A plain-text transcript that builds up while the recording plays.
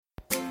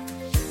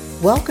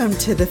Welcome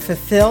to the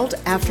Fulfilled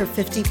After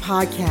 50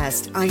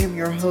 podcast. I am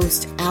your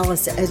host,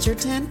 Alice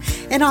Edgerton,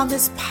 and on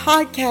this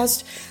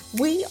podcast,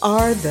 we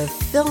are the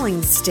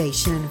filling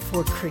station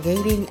for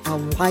creating a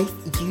life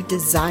you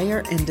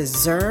desire and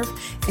deserve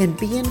and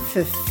being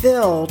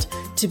fulfilled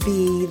to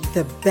be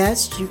the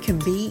best you can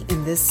be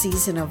in this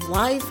season of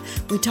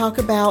life. We talk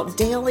about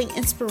daily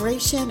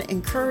inspiration,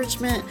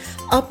 encouragement,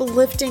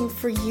 uplifting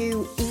for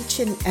you each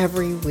and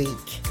every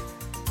week.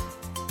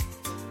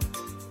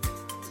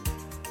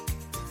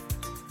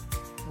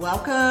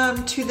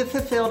 Welcome to the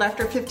Fulfilled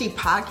After 50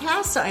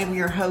 podcast. I am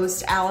your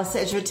host, Alice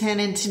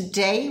Edgerton, and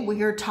today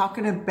we are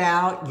talking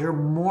about your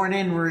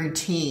morning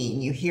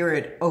routine. You hear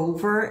it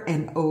over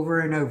and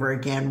over and over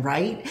again,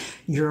 right?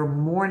 Your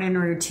morning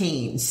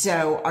routine.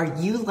 So are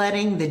you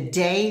letting the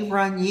day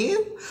run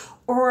you?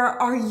 Or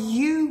are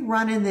you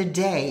running the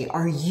day?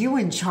 Are you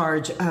in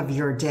charge of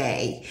your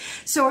day?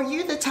 So are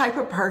you the type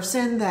of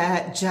person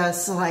that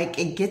just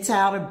it gets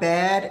out of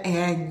bed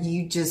and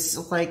you just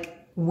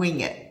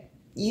wing it?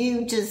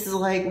 You just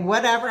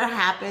whatever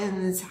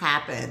happens.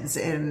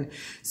 And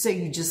so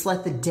you just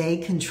let the day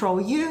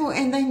control you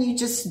and then you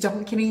just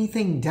don't get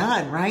anything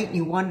done, right?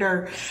 You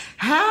wonder,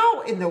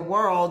 how in the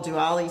world do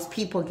all these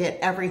people get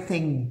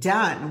everything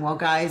done? Well,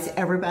 guys,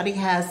 everybody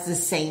has the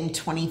same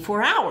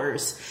 24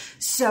 hours.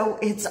 So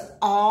it's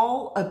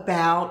all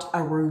about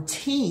a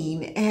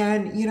routine.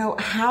 And,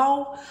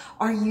 how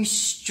are you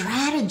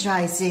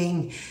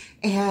strategizing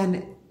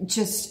and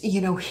just,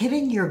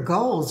 hitting your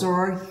goals?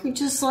 Or are you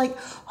just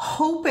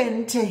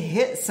hoping to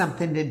hit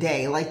something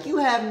today? You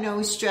have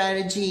no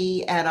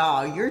strategy at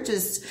all. You're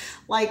just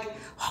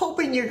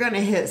hoping you're going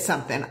to hit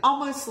something,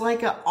 almost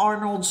like an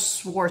Arnold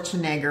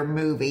Schwarzenegger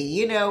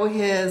movie,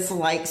 his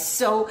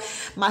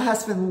my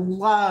husband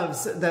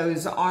loves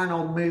those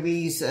Arnold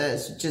movies,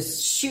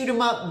 just shoot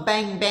 'em up,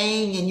 bang,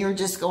 bang. And you're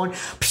just going,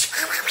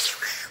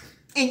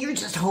 and you're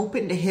just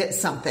hoping to hit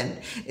something.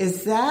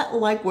 Is that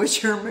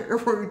what your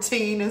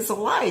routine is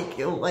like?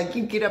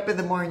 You get up in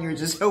the morning, you're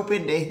just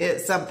hoping to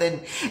hit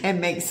something and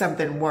make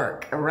something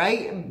work,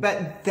 right?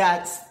 But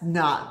that's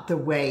not the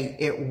way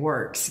it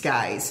works,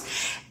 guys.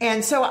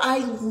 And so I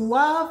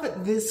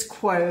love this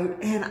quote,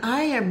 and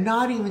I am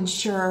not even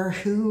sure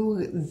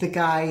who the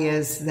guy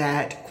is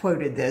that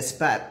quoted this,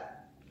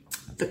 but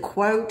the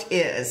quote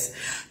is,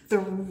 "The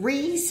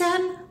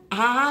reason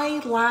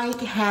I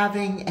like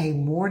having a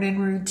morning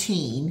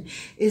routine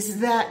is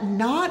that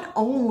not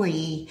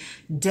only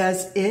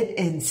does it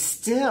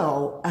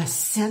instill a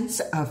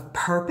sense of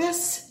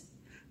purpose,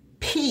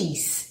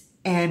 peace,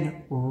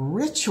 and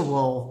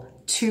ritual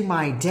to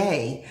my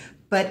day,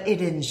 but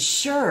it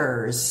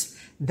ensures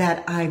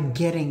that I'm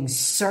getting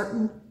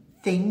certain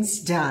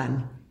things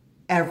done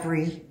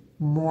every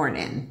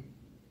morning,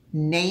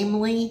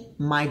 namely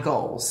my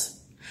goals."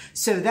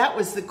 So that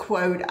was the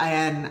quote,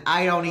 and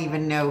I don't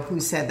even know who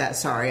said that.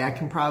 Sorry, I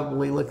can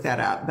probably look that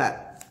up,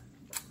 but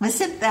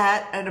isn't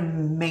that an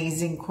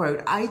amazing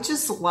quote? I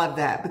just love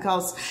that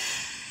because,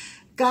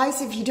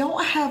 guys, if you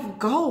don't have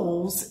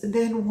goals,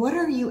 then what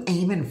are you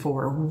aiming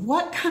for?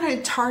 What kind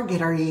of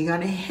target are you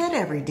going to hit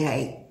every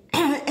day?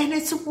 And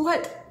it's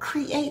what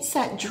creates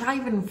that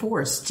driving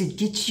force to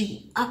get you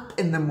up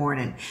in the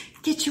morning,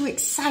 get you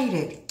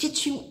excited,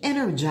 get you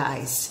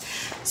energized.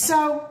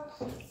 So,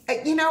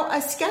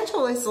 a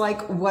schedule is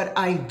what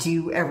I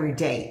do every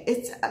day.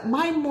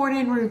 My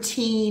morning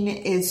routine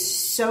is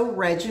so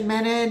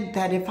regimented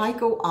that if I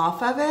go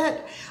off of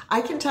it,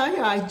 I can tell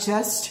you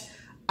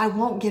I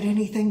won't get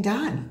anything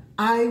done.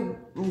 I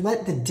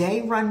let the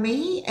day run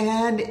me,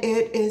 and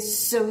it is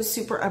so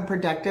super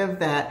unproductive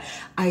that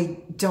I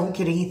don't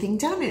get anything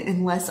done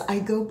unless I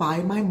go by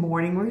my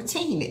morning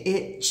routine.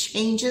 It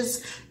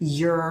changes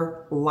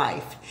your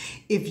life.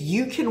 If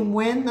you can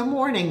win the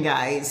morning,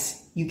 guys,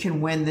 you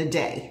can win the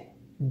day.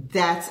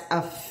 That's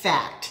a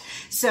fact.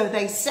 So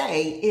they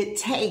say it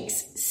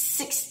takes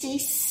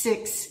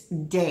 66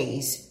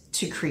 days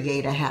to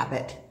create a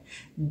habit.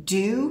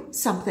 Do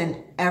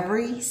something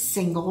every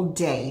single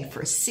day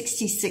for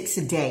 66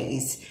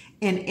 days,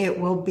 and it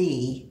will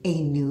be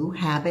a new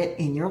habit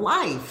in your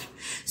life.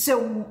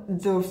 So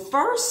the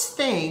first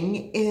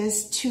thing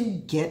is to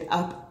get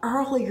up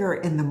earlier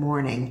in the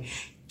morning.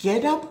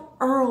 Get up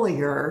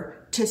earlier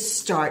to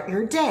start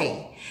your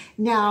day.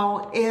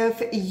 Now,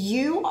 if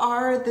you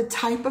are the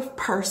type of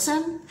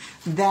person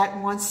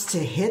that wants to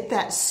hit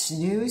that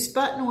snooze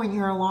button when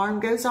your alarm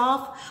goes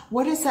off,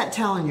 what is that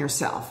telling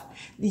yourself?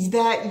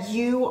 That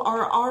you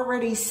are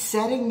already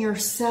setting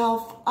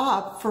yourself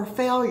up for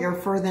failure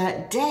for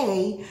that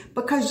day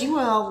because you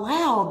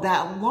allowed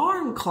that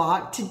alarm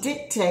clock to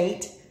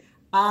dictate,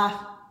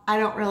 I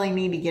don't really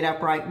need to get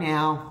up right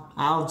now.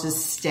 I'll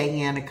just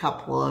stay in a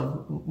couple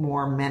of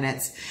more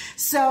minutes.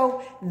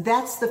 So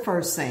that's the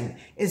first thing,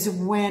 is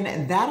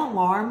when that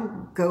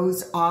alarm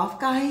goes off,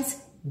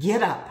 guys,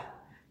 get up.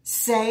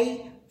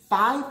 Say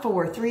 5,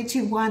 4, 3,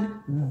 2,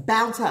 1,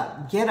 bounce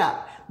up, get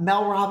up.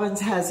 Mel Robbins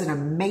has an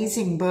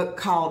amazing book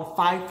called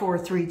 5, 4,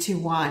 3, 2,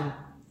 1,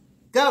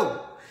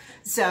 go.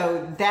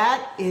 So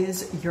that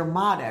is your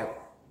motto.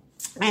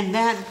 And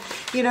then,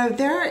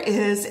 there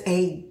is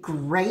a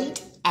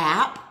great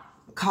app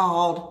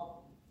called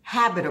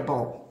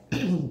Habitable.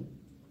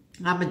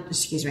 I'm a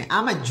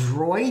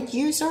Droid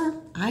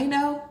user. I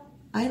know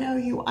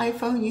you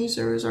iPhone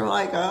users are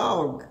like,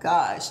 oh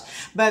gosh,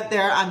 but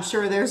I'm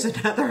sure there's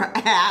another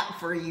app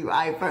for you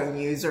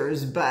iPhone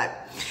users, but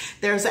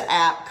there's an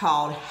app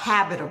called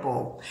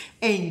Habitable,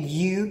 and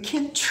you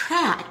can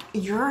track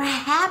your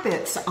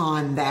habits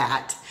on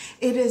that.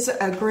 It is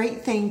a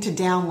great thing to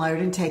download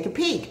and take a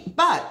peek,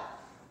 but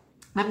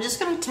I'm just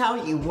going to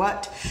tell you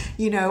what,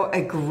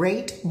 a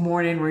great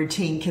morning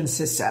routine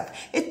consists of.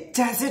 It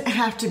doesn't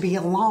have to be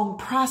a long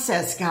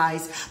process,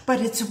 guys,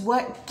 but it's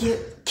what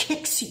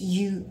gets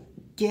you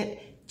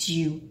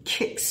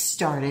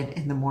kick-started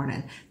in the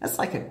morning. That's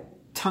like a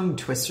tongue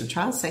twister.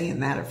 Try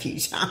saying that a few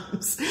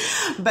times.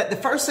 But the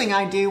first thing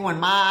I do when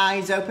my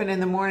eyes open in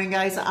the morning,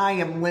 guys, I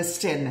am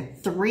listing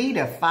 3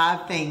 to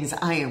 5 things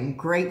I am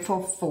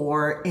grateful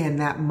for in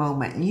that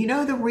moment.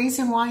 The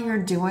reason why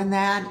you're doing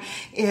that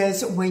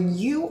is when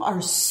you are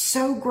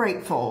so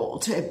grateful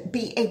to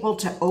be able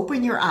to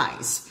open your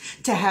eyes,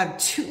 to have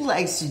 2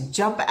 legs to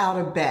jump out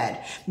of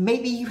bed.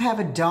 Maybe you have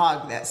a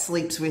dog that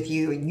sleeps with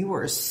you and you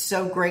are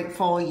so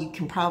grateful. You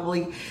can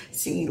probably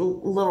see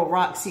little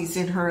Roxy's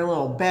in her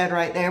little bed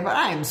right there, but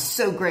I am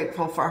so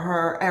grateful for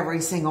her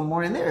every single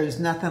morning. There is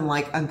nothing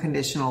like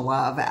unconditional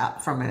love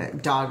out from a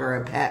dog or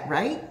a pet,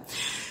 right?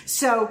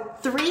 So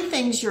 3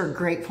 things you're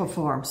grateful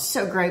for. I'm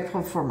so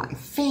grateful for my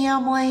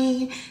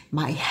family,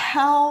 my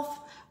health,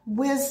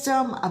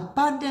 wisdom,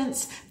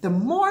 abundance. The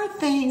more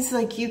things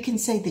like you can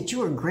say that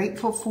you are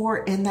grateful for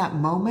in that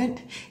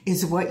moment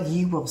is what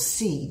you will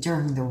see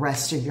during the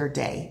rest of your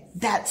day.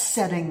 That's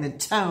setting the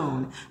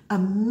tone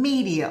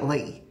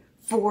immediately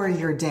for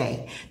your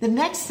day. The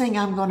next thing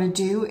I'm going to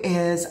do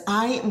is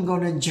I am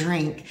going to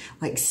drink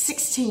like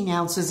 16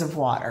 ounces of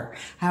water.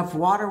 I have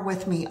water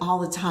with me all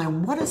the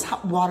time. What does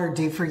hot water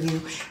do for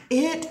you?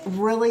 It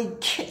really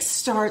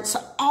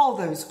kickstarts all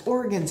those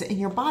organs in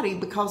your body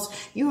because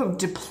you have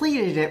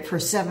depleted it for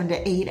 7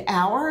 to 8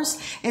 hours.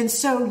 And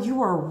so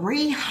you are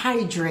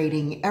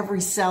rehydrating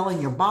every cell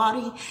in your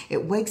body.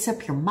 It wakes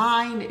up your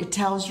mind. It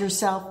tells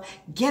yourself,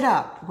 get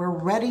up. We're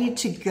ready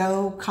to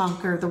go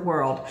conquer the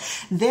world.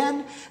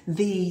 Then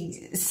the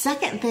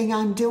second thing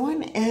I'm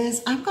doing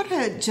is I'm going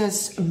to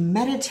just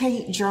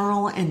meditate,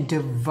 journal, and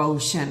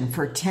devotion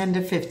for 10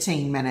 to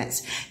 15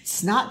 minutes.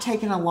 It's not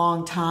taking a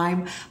long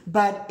time,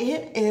 but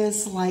it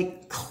is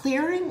like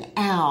clearing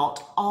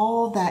out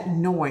all that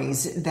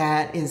noise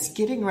that is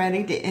getting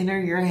ready to enter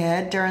your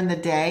head during the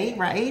day,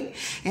 right?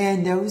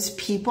 And those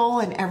people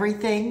and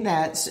everything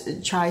that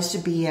tries to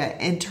be an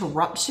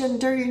interruption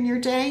during your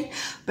day.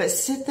 But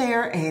sit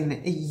there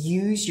and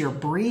use your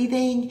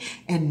breathing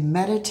and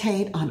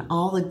meditate on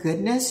all the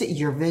goodness,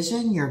 your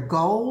vision, your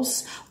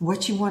goals,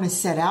 what you want to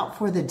set out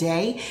for the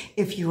day.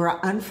 If you are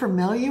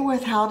unfamiliar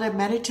with how to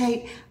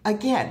meditate,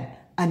 again,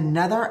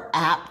 another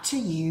app to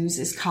use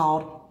is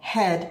called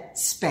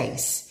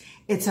Headspace.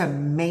 It's an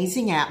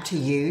amazing app to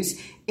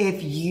use.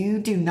 If you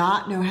do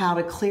not know how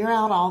to clear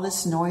out all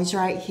this noise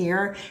right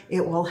here,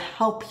 it will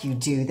help you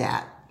do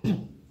that.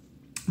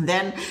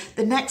 Then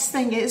the next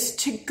thing is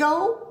to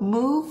go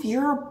move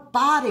your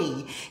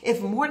body.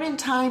 If morning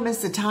time is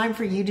the time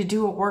for you to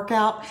do a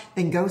workout,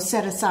 then go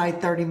set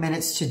aside 30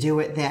 minutes to do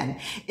it then.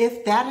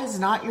 If that is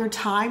not your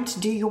time to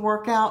do your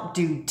workout,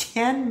 do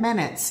 10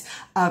 minutes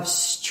of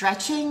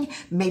stretching,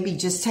 maybe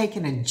just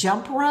taking a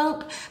jump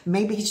rope,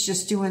 maybe it's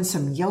just doing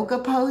some yoga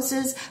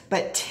poses,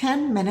 but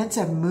 10 minutes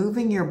of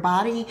moving your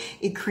body,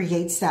 it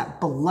creates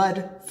that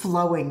blood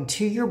flowing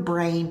to your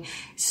brain,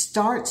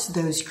 starts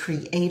those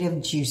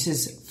creative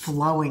juices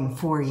flowing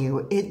for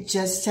you. It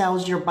just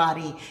tells your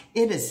body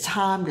it is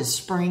time to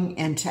spring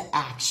into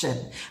action.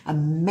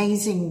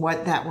 Amazing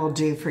what that will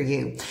do for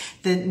you.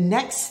 The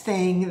next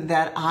thing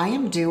that I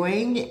am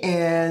doing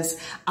is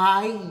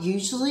I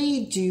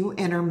usually do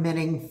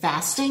intermittent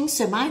fasting.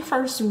 So my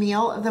first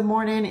meal of the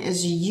morning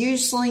is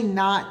usually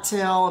not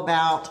till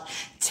about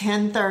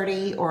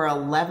 10:30 or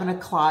 11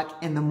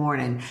 o'clock in the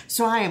morning.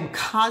 So I am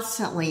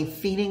constantly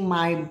feeding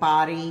my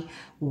body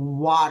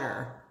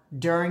water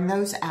during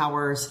those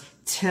hours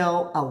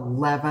till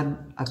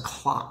 11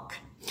 o'clock.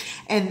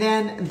 And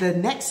then the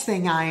next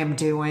thing I am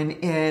doing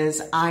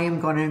is I am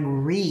going to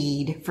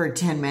read for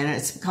 10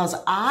 minutes because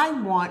I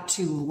want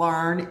to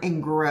learn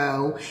and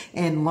grow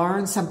and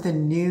learn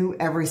something new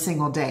every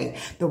single day.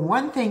 The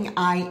one thing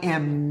I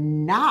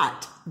am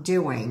not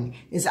doing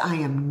is I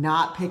am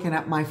not picking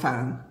up my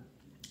phone.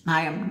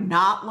 I am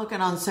not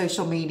looking on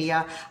social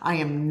media. I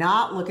am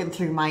not looking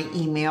through my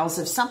emails.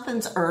 If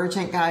something's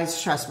urgent,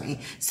 guys, trust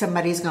me,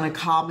 somebody's going to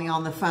call me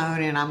on the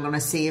phone and I'm going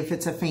to see if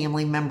it's a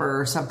family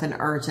member or something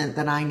urgent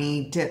that I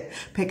need to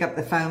pick up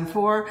the phone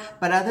for.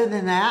 But other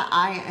than that,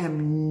 I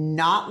am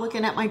not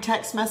looking at my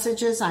text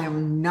messages. I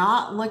am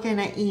not looking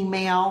at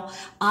email.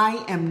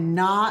 I am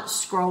not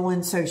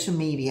scrolling social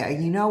media.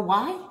 You know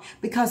why?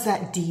 Because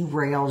that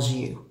derails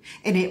you.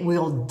 and it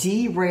will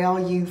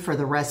derail you for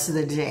the rest of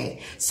the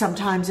day.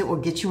 Sometimes it will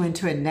get you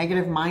into a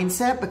negative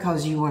mindset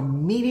because you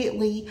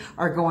immediately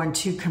are going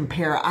to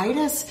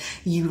compare-itis.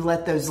 You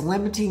let those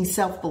limiting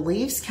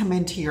self-beliefs come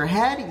into your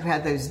head. You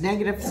have those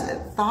negative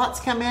thoughts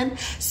come in.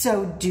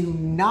 So do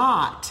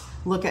not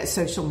look at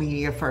social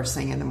media first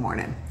thing in the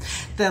morning.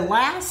 The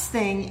last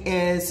thing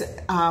is,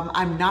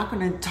 I'm not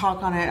going to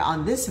talk on it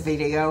on this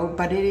video,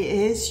 but it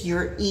is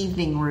your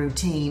evening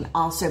routine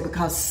also,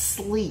 because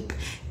sleep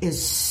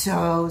is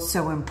so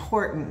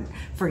important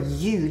for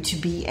you to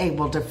be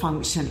able to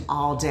function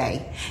all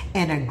day.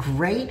 And a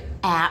great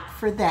app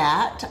for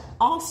that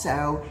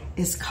also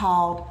is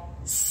called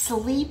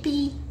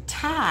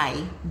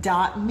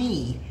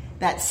sleepytie.me.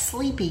 That's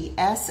sleepy,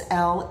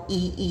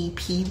 sleepy.me.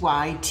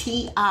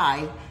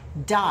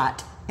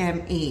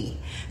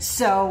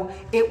 So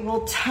it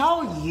will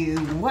tell you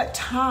what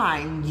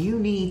time you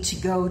need to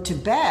go to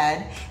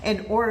bed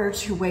in order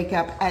to wake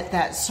up at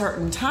that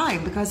certain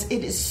time, because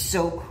it is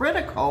so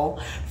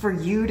critical for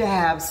you to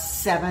have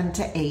 7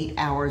 to 8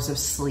 hours of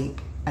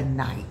sleep a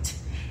night.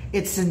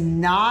 It's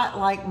not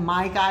like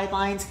my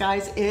guidelines,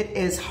 guys. It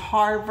is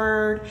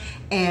Harvard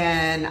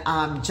and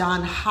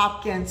Johns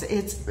Hopkins.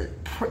 It's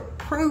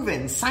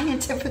proven,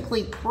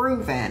 scientifically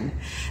proven,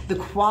 the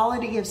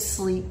quality of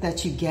sleep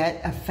that you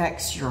get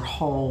affects your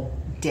whole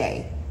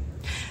day.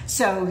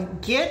 So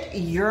get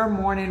your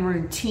morning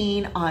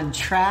routine on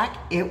track.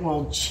 It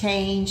will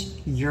change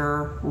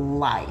your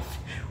life.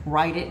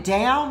 Write it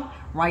down.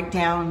 Write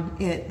down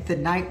it the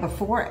night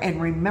before.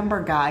 And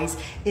remember, guys,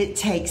 it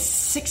takes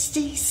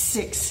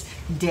 66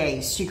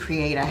 days to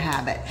create a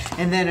habit.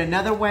 And then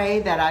another way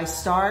that I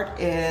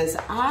start is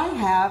I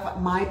have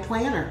my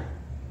planner.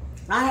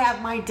 I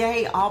have my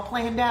day all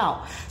planned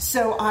out.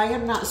 So I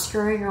am not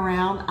screwing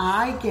around.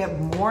 I get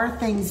more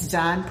things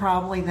done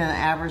probably than the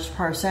average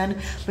person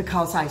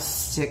because I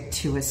stick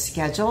to a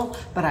schedule,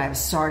 but I've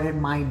started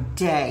my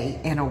day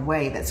in a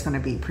way that's going to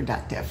be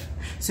productive.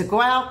 So go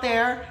out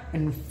there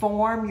and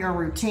form your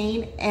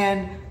routine.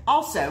 And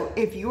also,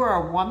 if you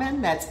are a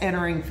woman that's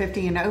entering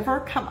 50 and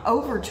over, come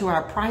over to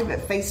our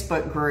private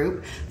Facebook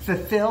group,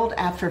 Fulfilled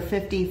After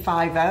 50.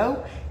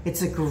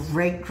 It's a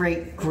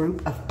great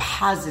group of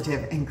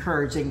positive,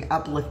 encouraging,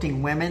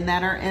 uplifting women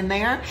that are in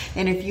there.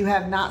 And if you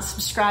have not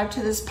subscribed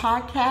to this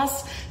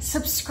podcast,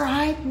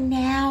 subscribe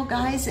now,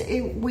 guys.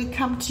 I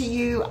come to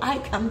you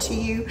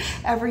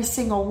every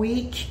single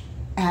week.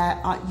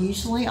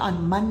 Usually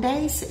on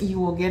Mondays, you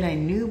will get a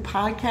new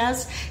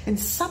podcast and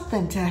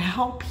something to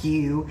help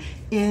you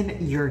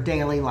in your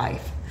daily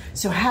life.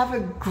 So have a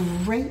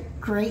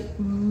great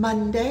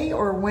Monday,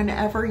 or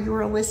whenever you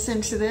are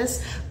listening to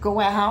this. Go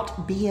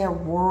out, be a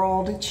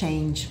world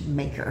change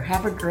maker.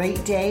 Have a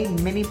great day.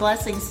 Many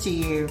blessings to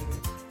you.